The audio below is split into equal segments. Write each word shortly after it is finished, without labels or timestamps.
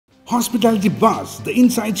Hospitality Buzz, the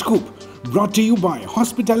inside scoop, brought to you by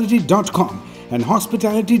Hozpitality.com and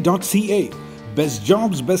Hozpitality.ca. Best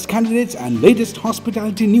jobs, best candidates and latest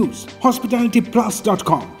hospitality news.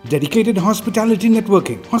 HospitalityPlus.com. Dedicated hospitality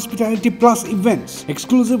networking. Hospitality Plus events.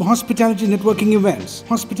 Exclusive hospitality networking events.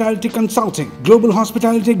 Hospitality consulting. Global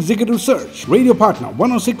hospitality executive search. Radio partner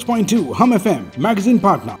 106.2 Hum FM. Magazine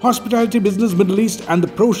partner Hospitality Business Middle East and the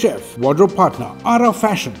Pro Chef. Wardrobe partner Ara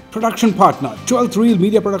Fashion. Production partner 12th Reel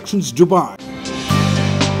Media Productions Dubai.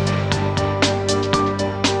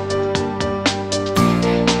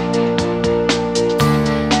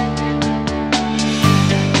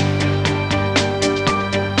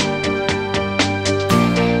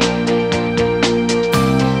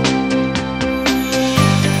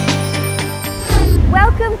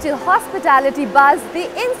 To Hospitality Buzz, the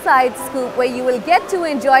inside scoop where you will get to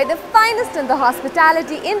enjoy the finest in the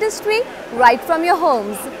hospitality industry right from your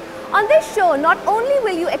homes. On this show, not only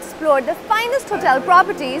will you explore the finest hotel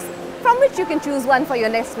properties from which you can choose one for your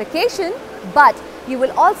next vacation, but you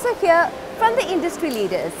will also hear from the industry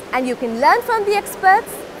leaders and you can learn from the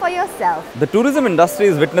experts for yourself. The tourism industry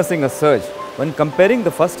is witnessing a surge. When comparing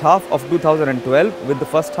the first half of 2012 with the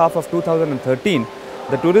first half of 2013,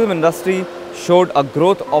 the tourism industry showed a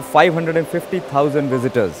growth of 550,000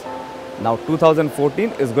 visitors. Now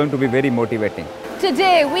 2014 is going to be very motivating.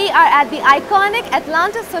 Today we are at the iconic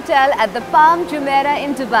Atlantis Hotel at the Palm Jumeirah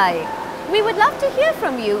in Dubai. We would love to hear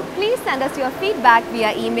from you. Please send us your feedback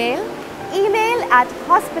via email at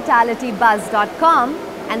hospitalitybuzz.com,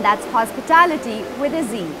 and that's hospitality with a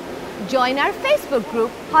Z. Join our Facebook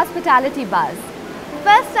group Hospitality Buzz.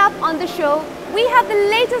 First up on the show, we have the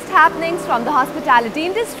latest happenings from the hospitality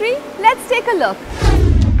industry. Let's take a look.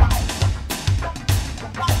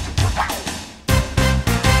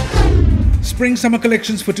 Spring-summer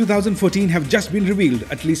collections for 2014 have just been revealed,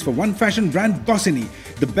 at least for one fashion brand, Bossini.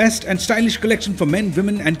 The best and stylish collection for men,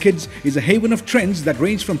 women and kids is a haven of trends that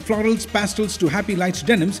range from florals, pastels to happy lights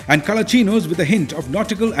denims and color chinos with a hint of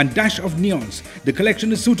nautical and dash of neons. The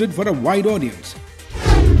collection is suited for a wide audience.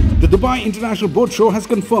 The Dubai International Boat Show has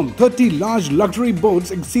confirmed 30 large luxury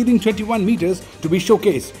boats exceeding 21 meters to be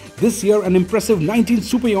showcased. This year, an impressive 19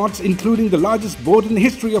 super yachts, including the largest boat in the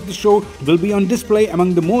history of the show, will be on display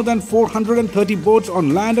among the more than 430 boats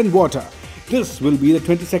on land and water. This will be the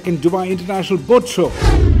 22nd Dubai International Boat Show.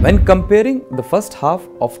 When comparing the first half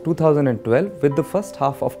of 2012 with the first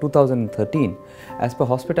half of 2013, as per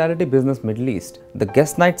Hospitality Business Middle East, the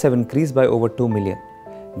guest nights have increased by over 2 million.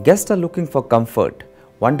 Guests are looking for comfort,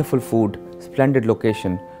 wonderful food, splendid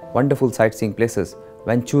location, wonderful sightseeing places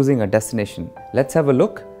when choosing a destination. Let's have a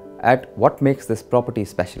look at what makes this property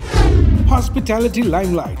special. Hospitality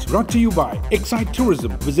Limelight, brought to you by Excite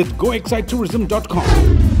Tourism. Visit goexcitetourism.com.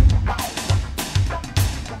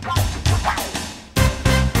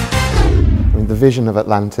 The vision of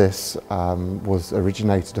Atlantis was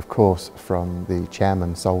originated, of course, from the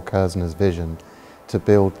chairman Sol Kerzner's vision to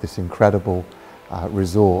build this incredible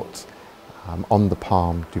resort on the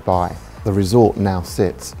Palm, Dubai. The resort now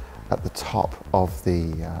sits at the top of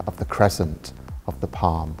the crescent of the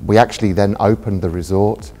Palm. We actually then opened the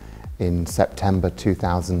resort in September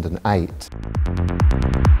 2008.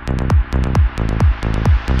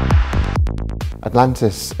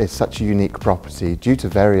 Atlantis is such a unique property due to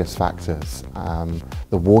various factors.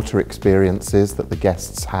 The water experiences that the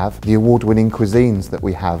guests have, the award-winning cuisines that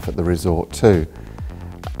we have at the resort too,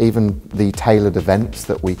 even the tailored events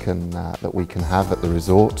that we can have at the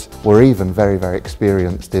resort. We're even very, very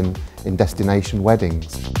experienced in destination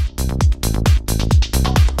weddings.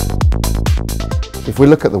 If we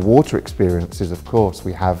look at the water experiences, of course,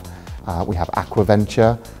 we have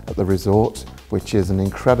Aquaventure at the resort, which is an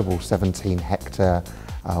incredible 17-hectare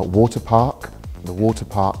water park. The water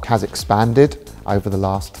park has expanded over the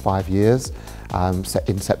last 5 years.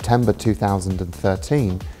 In September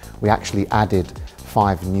 2013, we actually added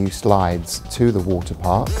 5 new slides to the water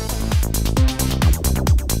park.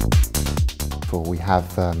 We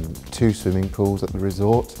have 2 swimming pools at the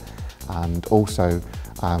resort, and also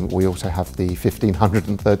we also have the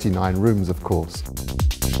 1,539 rooms, of course.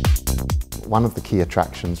 One of the key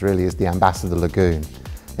attractions really is the Ambassador Lagoon.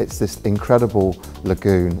 It's this incredible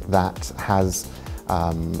lagoon that has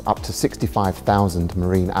up to 65,000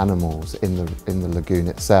 marine animals in the lagoon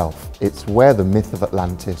itself. It's where the myth of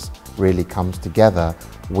Atlantis really comes together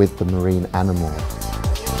with the marine animals.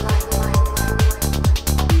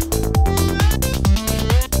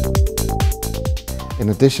 In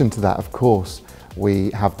addition to that, of course,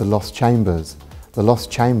 we have the Lost Chambers. The Lost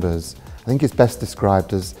Chambers, I think it's best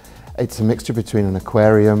described as It's a mixture between an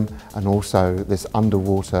aquarium and also this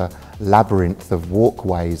underwater labyrinth of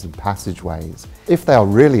walkways and passageways. If they are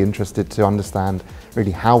really interested to understand really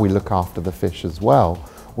how we look after the fish as well,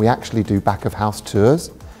 we actually do back of house tours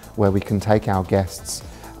where we can take our guests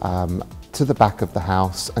to the back of the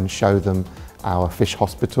house and show them our fish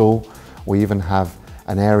hospital. We even have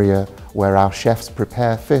an area where our chefs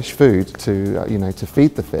prepare fish food to, to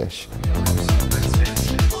feed the fish.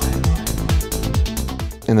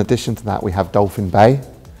 In addition to that, we have Dolphin Bay.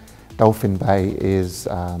 Dolphin Bay is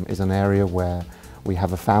an area where we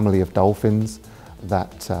have a family of dolphins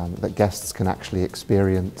that guests can actually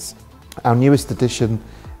experience. Our newest addition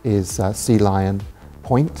is Sea Lion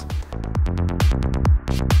Point.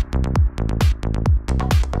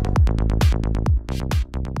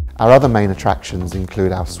 Our other main attractions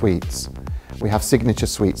include our suites. We have signature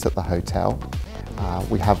suites at the hotel.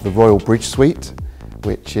 We have the Royal Bridge Suite,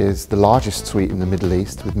 which is the largest suite in the Middle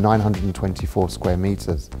East with 924 square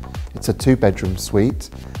meters. It's a 2-bedroom suite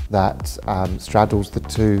that straddles the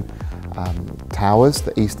 2 towers,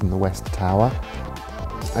 the East and the West Tower.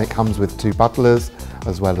 And it comes with 2 butlers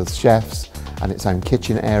as well as chefs and its own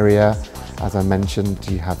kitchen area. As I mentioned,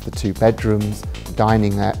 you have the 2 bedrooms,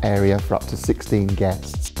 dining area for up to 16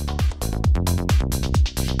 guests.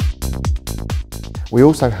 We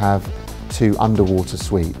also have 2 underwater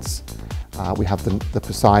suites. We have the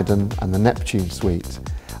Poseidon and the Neptune suite,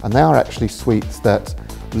 and they are actually suites that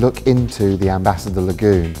look into the Ambassador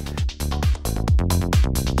Lagoon.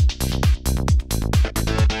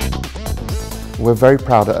 We're very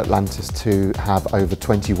proud at Atlantis to have over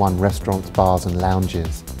 21 restaurants, bars and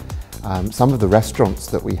lounges. Some of the restaurants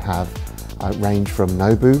that we have range from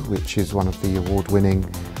Nobu, which is one of the award-winning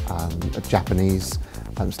Japanese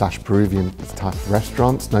 / Peruvian type of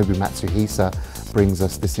restaurants. Nobu Matsuhisa brings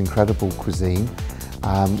us this incredible cuisine.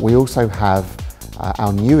 We also have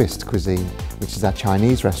our newest cuisine, which is our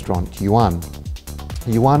Chinese restaurant, Yuan.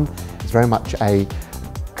 Yuan is very much a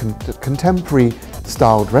contemporary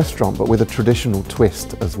styled restaurant, but with a traditional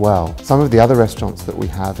twist as well. Some of the other restaurants that we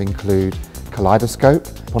have include Kaleidoscope.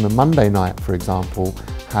 On a Monday night, for example,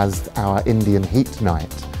 has our Indian Heat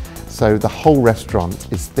Night. So the whole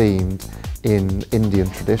restaurant is themed in Indian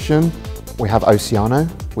tradition. We have Oceano,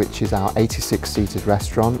 which is our 86-seated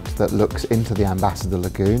restaurant that looks into the Ambassador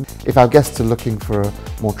Lagoon. If our guests are looking for a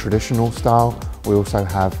more traditional style, we also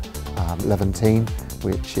have Levantine,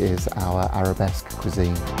 which is our arabesque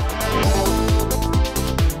cuisine.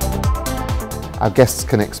 Our guests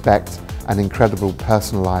can expect an incredible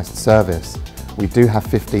personalised service. We do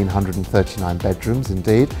have 1,539 bedrooms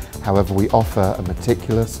indeed, however we offer a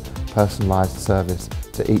meticulous, personalised service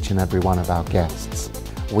to each and every one of our guests.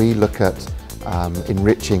 We look at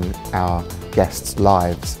enriching our guests'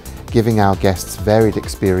 lives, giving our guests varied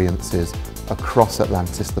experiences across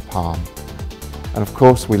Atlantis the Palm. And of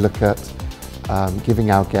course we look at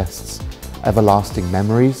giving our guests everlasting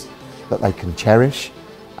memories that they can cherish,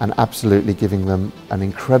 and absolutely giving them an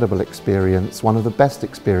incredible experience, one of the best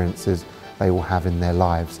experiences they will have in their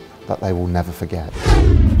lives that they will never forget.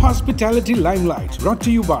 Hospitality Limelight, brought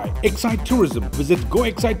to you by Excite Tourism. Visit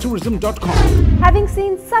goexcitetourism.com. Having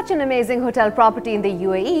seen such an amazing hotel property in the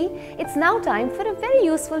UAE, it's now time for a very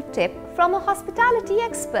useful tip from a hospitality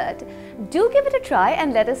expert. Do give it a try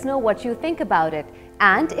and let us know what you think about it.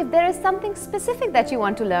 And if there is something specific that you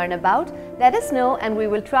want to learn about, let us know and we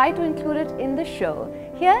will try to include it in the show.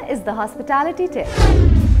 Here is the hospitality tip.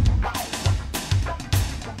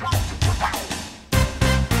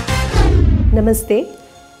 Namaste.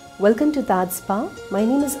 Welcome to Taj Spa. My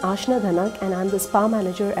name is Ashna Dhanak and I'm the spa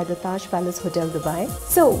manager at the Taj Palace Hotel Dubai.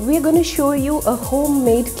 So we're going to show you a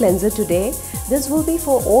homemade cleanser today. This will be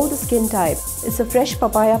for all the skin types. It's a fresh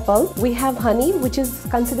papaya pulp. We have honey, which is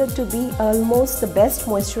considered to be almost the best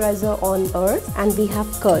moisturizer on earth, and we have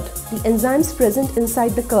curd. The enzymes present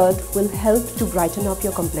inside the curd will help to brighten up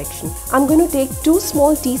your complexion. I'm going to take 2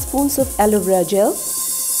 small teaspoons of aloe vera gel,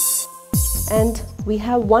 and we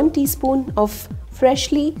have 1 teaspoon of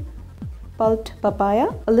freshly pulped papaya,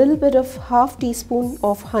 a little bit of half teaspoon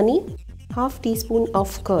of honey, half teaspoon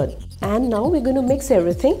of curd. And now we're going to mix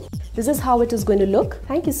everything. This is how it is going to look.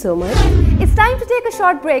 Thank you so much. It's time to take a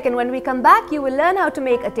short break, and when we come back, you will learn how to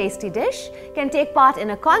make a tasty dish, can take part in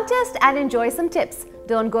a contest and enjoy some tips.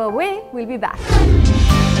 Don't go away, we'll be back.